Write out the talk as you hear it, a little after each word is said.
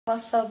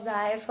What's up,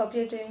 guys? Hope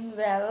you're doing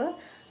well.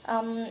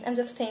 I'm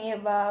just thinking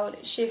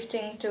about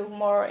shifting to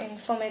more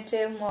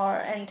informative,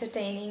 more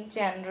entertaining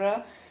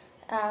genre,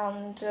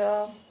 and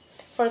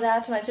for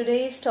that, my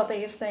today's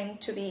topic is going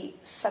to be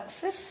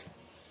success.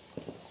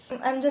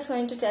 I'm just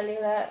going to tell you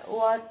that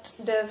what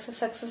does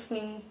success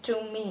mean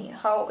to me,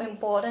 how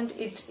important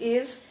it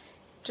is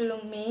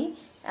to me,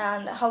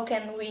 and how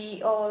can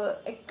we all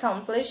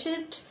accomplish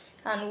it,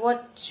 and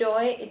what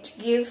joy it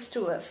gives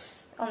to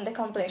us on the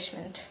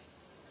accomplishment.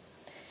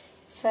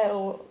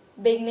 So,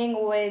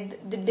 beginning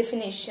with the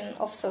definition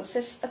of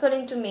success,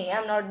 according to me,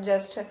 I'm not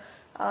just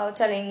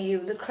telling you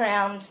the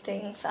crammed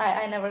things.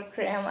 I never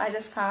cram, I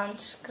just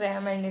can't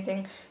cram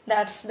anything.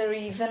 That's the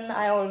reason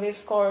I always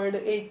scored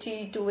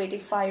 80 to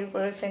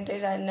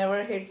 85%. I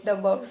never hit the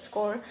above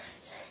score,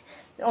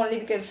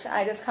 only because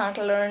I just can't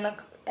learn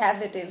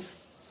as it is.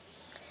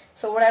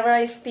 So whatever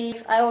I speak,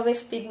 I always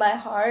speak by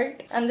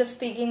heart. I'm just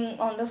speaking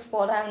on the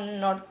spot, I'm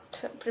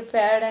not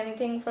prepared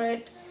anything for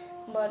it.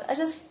 But I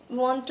just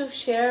want to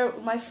share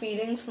my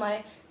feelings,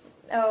 my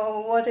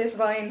what is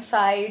going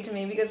inside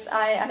me, because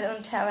I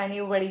don't have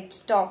anybody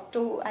to talk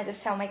to. I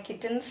just have my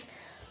kittens,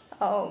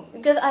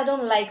 because I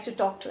don't like to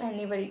talk to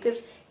anybody,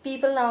 because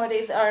people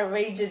nowadays are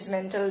very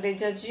judgmental. They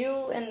judge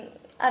you, and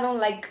I don't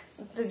like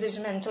the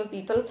judgmental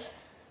people.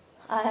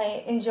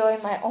 I enjoy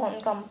my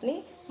own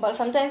company, but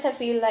sometimes I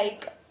feel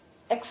like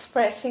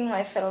expressing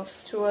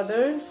myself to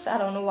others. I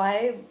don't know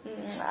why.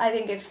 I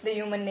think it's the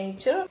human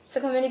nature. So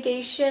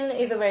communication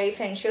is a very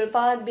essential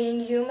part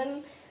being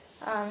human.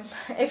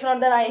 It's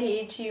not that I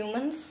hate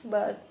humans,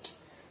 but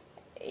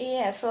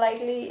yeah,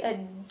 slightly I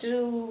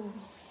do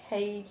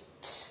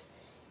hate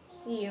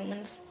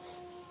humans.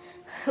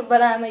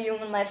 But I'm a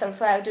human myself,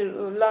 so I have to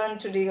learn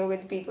to deal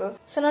with people.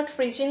 So not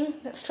preaching,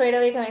 straight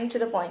away coming to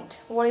the point.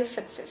 What is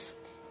success?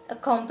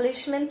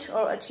 Accomplishment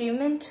or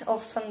achievement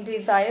of some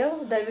desire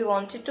that we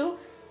wanted to,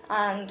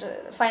 and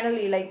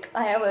finally, like,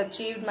 I have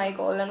achieved my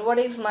goal. And what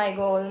is my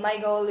goal? My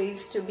goal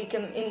is to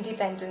become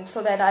independent,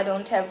 so that I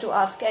don't have to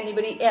ask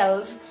anybody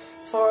else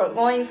for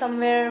going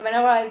somewhere.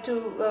 Whenever I have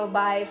to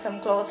buy some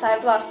clothes, I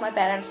have to ask my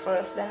parents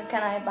first, then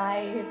can I buy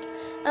it.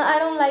 And I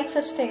don't like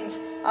such things,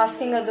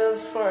 asking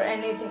others for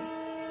anything.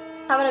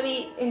 I want to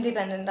be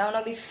independent, I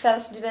want to be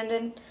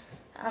self-dependent.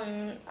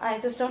 I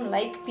just don't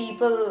like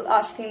people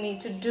asking me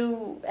to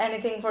do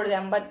anything for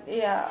them. But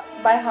yeah,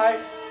 by heart,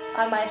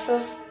 I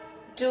myself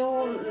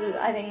do,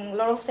 I think, a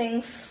lot of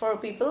things for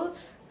people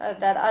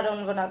that I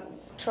don't wanna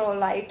throw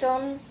light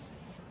on.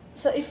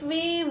 So if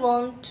we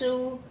want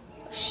to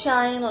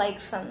shine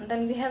like sun,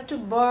 then we have to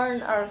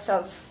burn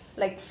ourselves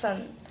like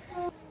sun.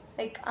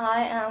 Like,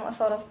 I am a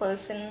sort of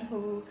person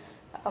who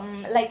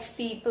likes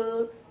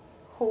people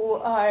who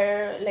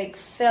are like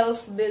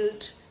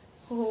self-built,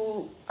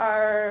 who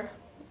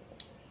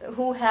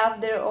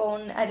have their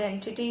own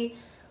identity,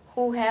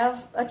 who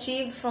have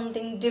achieved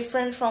something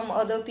different from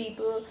other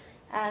people,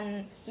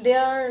 and they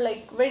are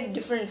like very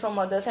different from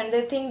others, and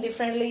they think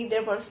differently,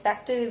 their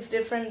perspective is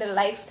different, their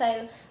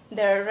lifestyle,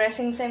 their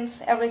dressing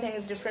sense, everything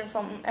is different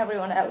from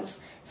everyone else.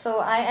 So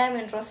I am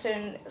interested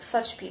in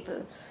such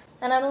people,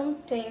 and I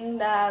don't think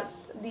that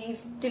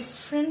these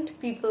different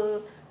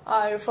people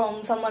are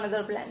from some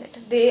another planet.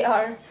 They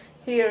are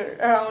here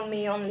around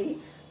me only,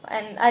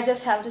 and I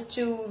just have to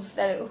choose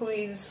that who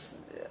is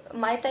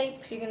my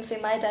type. You can say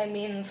my type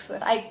means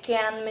I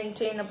can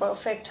maintain a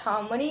perfect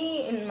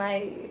harmony in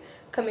my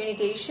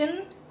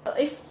communication.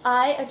 If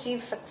I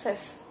achieve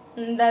success,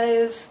 that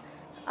is,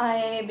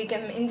 I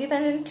become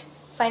independent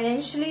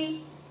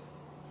financially.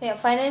 Yeah,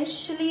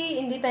 financially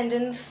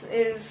independence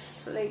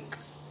is like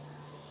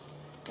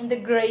the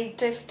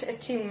greatest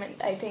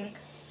achievement, I think,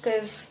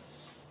 because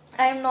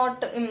I am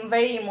not a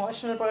very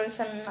emotional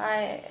person.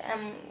 I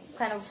am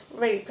kind of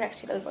very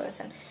practical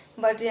person.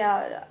 But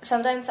yeah,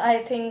 sometimes I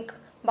think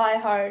by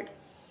heart,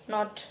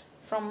 not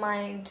from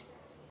mind.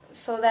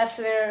 So that's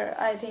where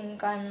I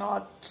think I'm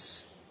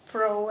not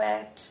pro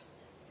at.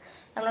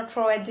 I'm not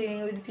pro at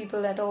dealing with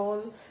people at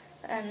all,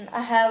 and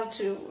I have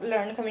to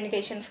learn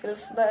communication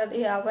skills. But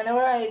yeah,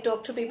 whenever I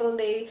talk to people,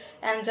 they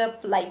end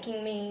up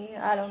liking me.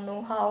 I don't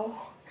know how,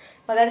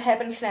 but that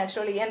happens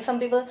naturally. And some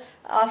people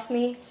ask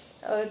me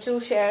to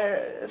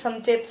share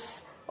some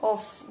tips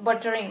of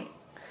buttering,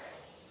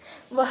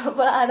 but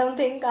I don't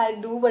think I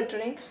do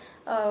buttering.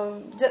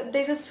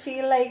 They just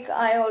feel like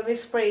I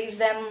always praise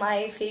them,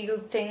 I say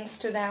good things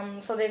to them,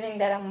 so they think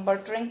that I'm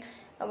buttering.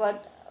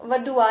 But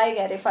what do I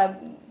get if I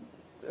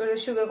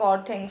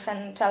sugarcoat things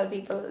and tell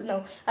people?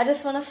 No, I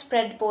just want to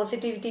spread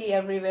positivity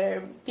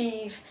everywhere,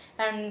 peace,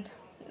 and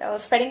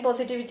spreading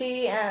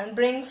positivity and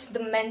brings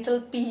the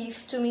mental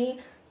peace to me,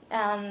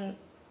 and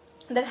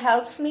that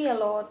helps me a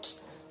lot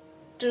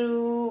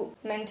to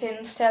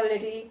maintain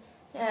stability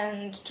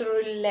and to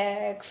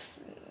relax.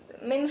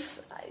 Means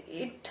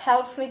it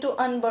helps me to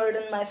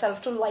unburden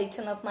myself, to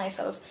lighten up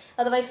myself.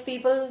 Otherwise,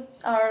 people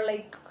are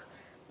like,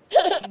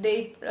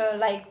 they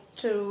like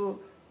to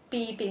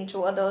peep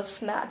into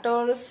others'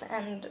 matters,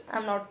 and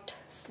I'm not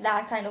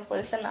that kind of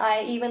person.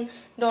 I even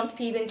don't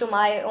peep into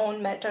my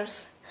own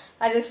matters.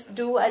 I just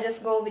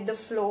go with the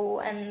flow.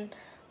 And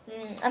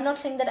I'm not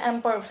saying that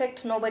I'm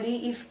perfect,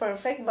 nobody is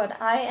perfect,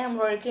 but I am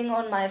working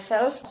on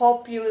myself.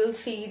 Hope you will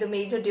see the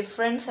major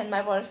difference in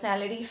my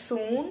personality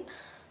soon.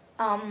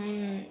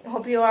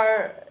 Hope you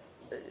are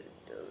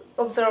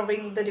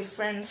observing the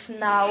difference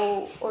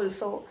now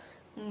also,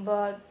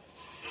 but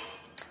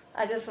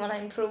I just want to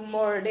improve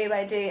more day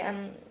by day,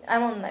 and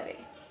I'm on my way.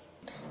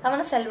 I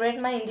want to celebrate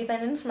my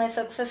independence, my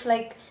success,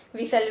 like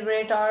we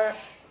celebrate our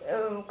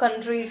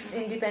country's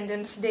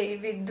Independence Day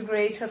with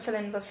great hustle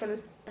and bustle.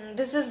 And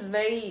this is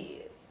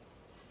very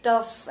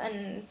tough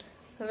and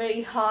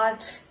very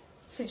hard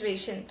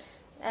situation,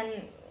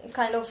 and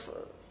kind of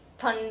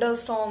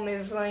thunderstorm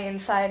is going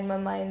inside my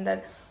mind,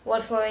 that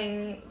what's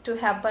going to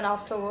happen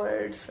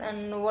afterwards,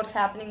 and what's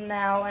happening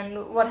now,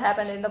 and what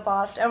happened in the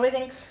past.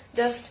 Everything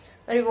just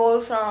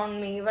revolves around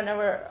me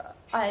whenever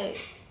I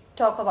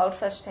talk about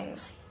such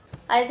things.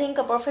 I think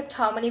a perfect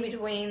harmony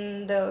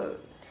between the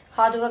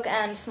hard work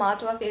and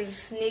smart work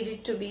is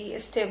needed to be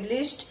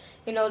established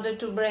in order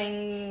to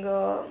bring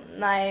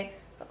my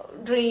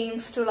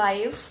dreams to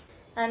life.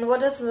 And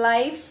what does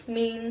life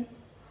mean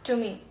to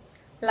me?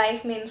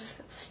 Life means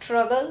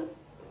struggle,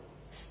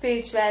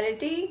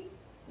 spirituality,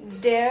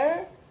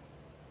 dare,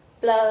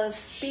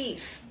 plus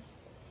peace.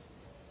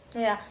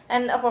 Yeah,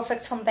 and a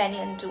perfect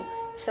companion too.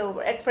 So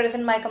at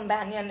present my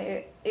companion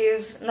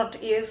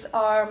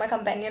my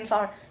companions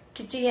are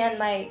Kitty and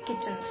my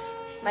kittens,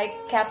 my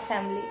cat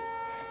family.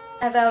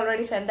 As I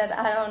already said that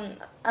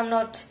I'm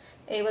not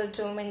able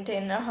to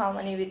maintain a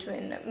harmony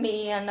between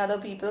me and other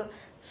people,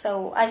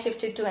 so I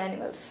shifted to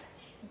animals.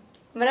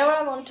 Whenever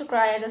I want to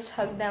cry, I just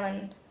hug them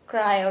and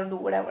cry or do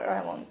whatever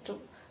I want to.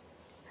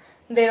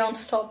 They don't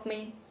stop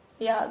me.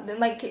 Yeah,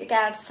 my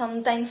cats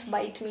sometimes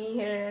bite me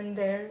here and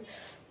there,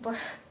 but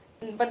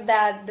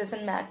that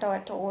doesn't matter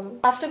at all.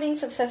 After being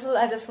successful,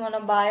 I just want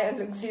to buy a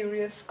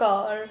luxurious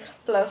car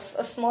plus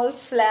a small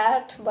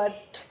flat,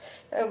 but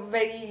a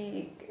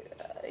very,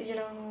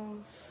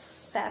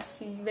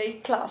 sassy,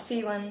 very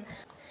classy one.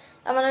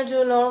 I want to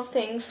do a lot of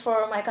things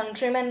for my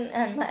countrymen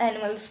and my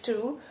animals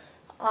too.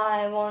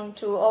 I want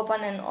to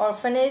open an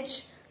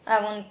orphanage.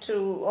 I want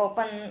to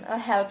open a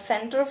help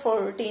center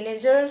for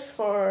teenagers,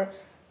 for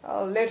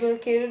little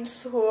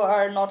kids who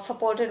are not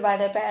supported by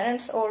their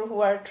parents or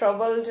who are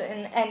troubled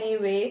in any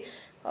way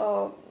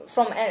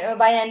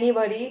by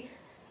anybody.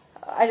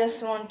 I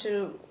just want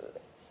to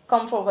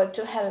come forward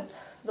to help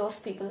those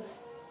people,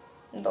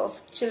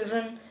 those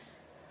children,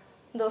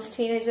 those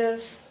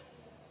teenagers.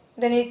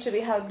 They need to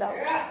be helped out.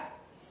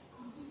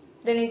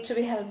 They need to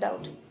be helped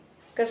out,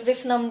 because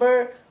this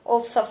number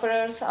of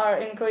sufferers are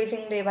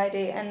increasing day by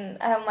day, and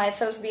I have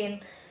myself been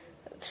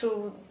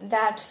through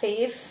that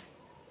phase,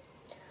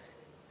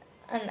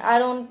 and I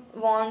don't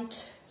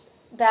want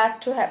that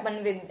to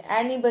happen with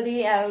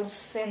anybody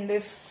else in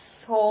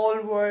this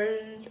whole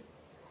world.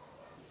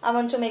 I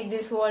want to make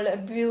this world a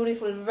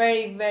beautiful,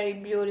 very, very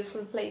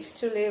beautiful place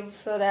to live,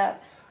 so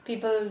that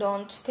people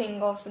don't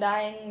think of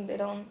dying,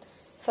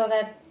 so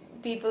that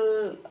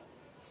people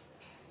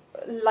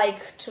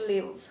like to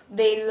live,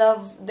 they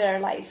love their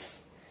life.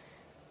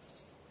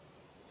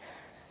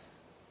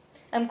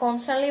 I'm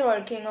constantly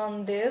working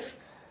on this,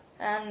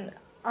 and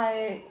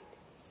I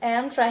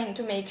am trying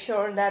to make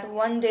sure that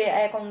one day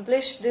I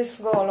accomplish this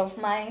goal of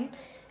mine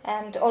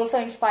and also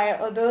inspire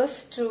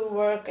others to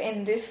work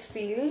in this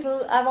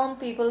field. I want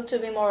people to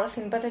be more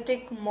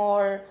sympathetic,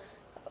 more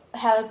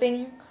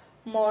helping,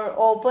 more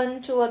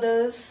open to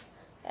others,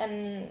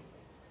 and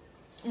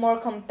more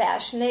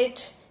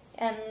compassionate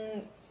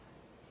and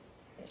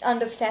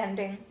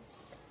understanding.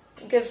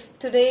 Because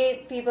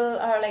today people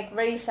are like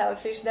very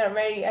selfish, they're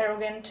very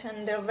arrogant,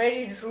 and they're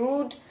very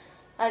rude.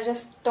 I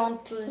just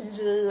don't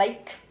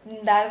like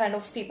that kind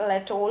of people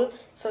at all.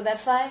 So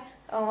that's why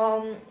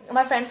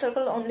my friend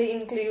circle only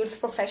includes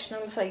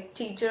professionals like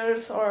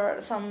teachers or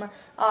some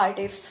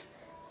artists.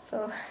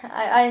 So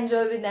I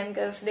enjoy with them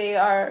because they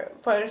are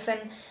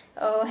person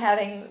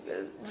having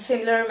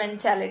similar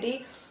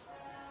mentality.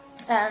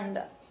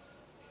 And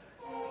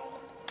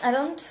I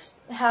don't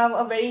have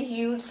a very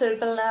huge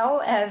circle now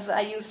as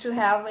I used to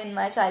have in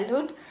my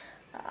childhood.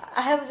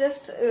 I have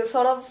just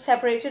sort of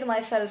separated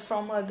myself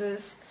from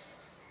others,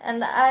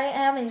 and I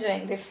am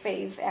enjoying this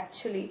phase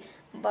actually.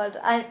 But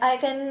I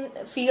can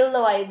feel the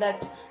vibe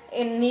that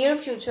in near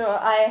future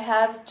I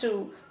have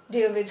to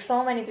deal with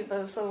so many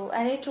people, so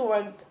I need to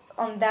work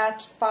on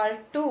that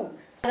part too.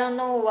 I don't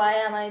know why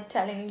am I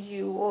telling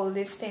you all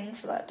these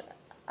things, but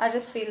I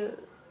just feel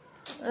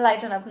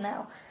lighten up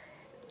now.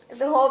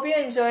 So hope you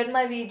enjoyed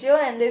my video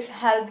and this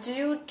helped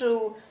you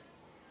to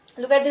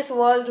look at this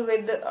world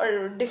with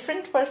a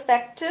different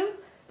perspective.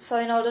 So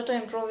in order to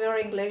improve your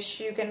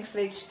English, you can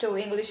switch to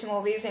English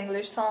movies,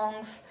 English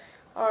songs,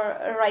 or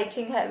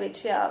writing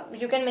habits. Yeah,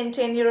 you can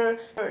maintain your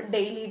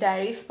daily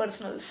diaries,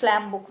 personal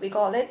slam book we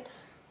call it,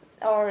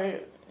 or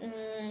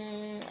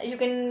you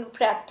can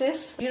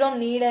practice. You don't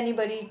need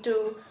anybody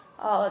to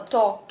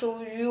talk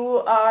to.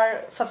 You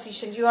are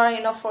sufficient. You are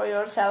enough for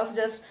yourself.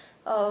 Just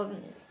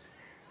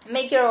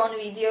make your own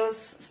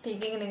videos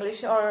speaking in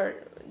English, or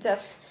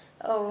just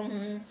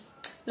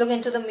look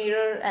into the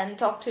mirror and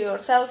talk to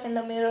yourself in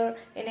the mirror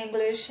in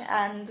English,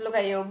 and look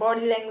at your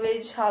body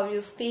language, how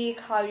you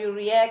speak, how you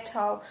react,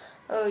 how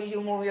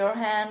you move your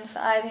hands.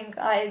 I think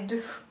I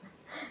do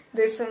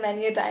this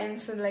many a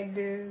times like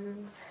this,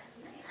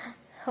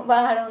 but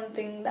I don't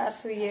think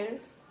that's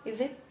weird,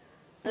 is it?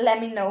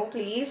 Let me know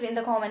please in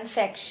the comment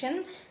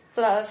section.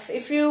 Plus,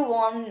 if you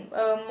want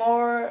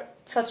more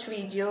such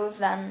videos,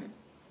 then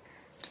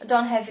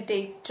don't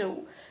hesitate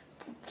to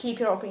keep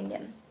your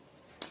opinion.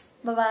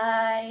 Bye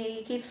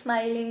bye. Keep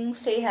smiling.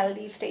 Stay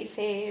healthy. Stay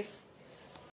safe.